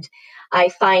walk and I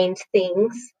find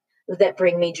things that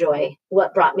bring me joy.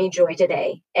 What brought me joy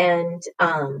today? And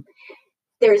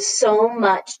there's so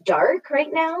much dark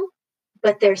right now,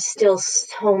 but there's still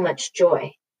so much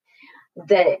joy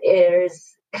that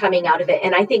is coming out of it.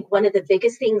 And I think one of the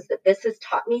biggest things that this has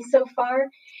taught me so far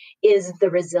is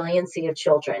the resiliency of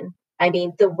children. I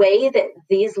mean, the way that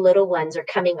these little ones are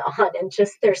coming on and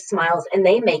just their smiles, and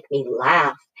they make me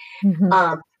laugh.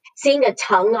 Seeing a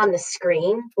tongue on the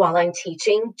screen while I'm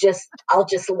teaching, I'll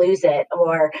just lose it.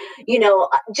 Or,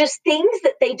 just things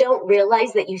that they don't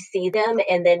realize that you see them.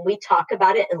 And then we talk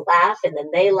about it and laugh, and then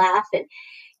they laugh. And,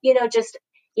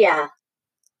 yeah.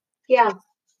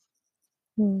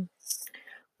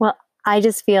 Well, I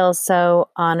just feel so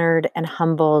honored and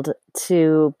humbled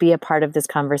to be a part of this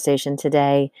conversation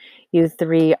today. You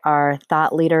 3 are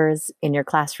thought leaders in your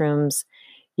classrooms.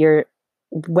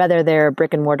 Whether they're a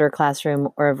brick and mortar classroom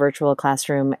or a virtual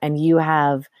classroom, and you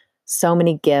have so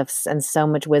many gifts and so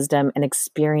much wisdom and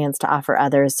experience to offer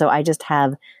others. So I just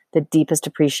have the deepest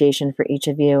appreciation for each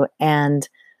of you and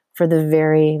for the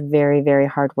very, very, very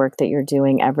hard work that you're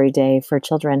doing every day for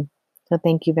children. So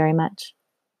thank you very much.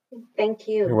 Thank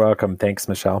you. You're welcome. Thanks,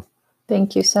 Michelle.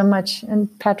 Thank you so much.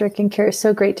 And Patrick and Carrie,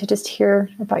 so great to just hear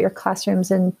about your classrooms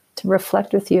and to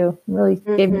reflect with you. Really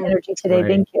gave me energy today.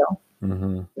 Right. Thank you.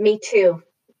 Me too.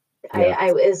 Yeah.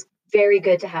 I was very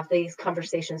good to have these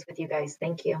conversations with you guys.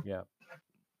 Thank you. Yeah.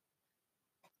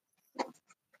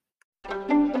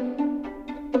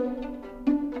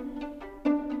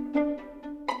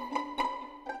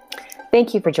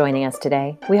 Thank you for joining us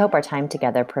today. We hope our time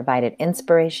together provided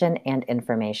inspiration and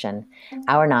information.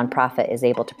 Our nonprofit is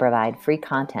able to provide free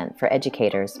content for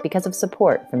educators because of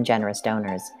support from generous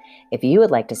donors. If you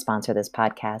would like to sponsor this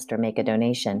podcast or make a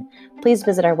donation, please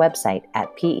visit our website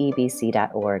at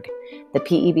pebc.org. The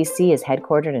PEBC is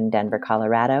headquartered in Denver,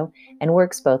 Colorado, and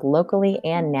works both locally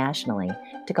and nationally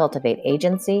to cultivate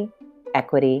agency,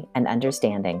 equity, and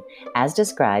understanding, as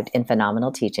described in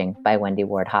Phenomenal Teaching by Wendy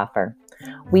Ward Hoffer.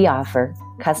 We offer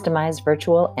customized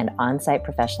virtual and on-site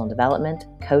professional development,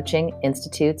 coaching,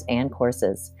 institutes, and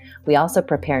courses. We also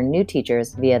prepare new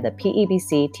teachers via the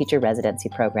PEBC Teacher Residency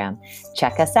Program.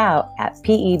 Check us out at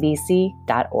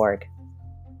pebc.org.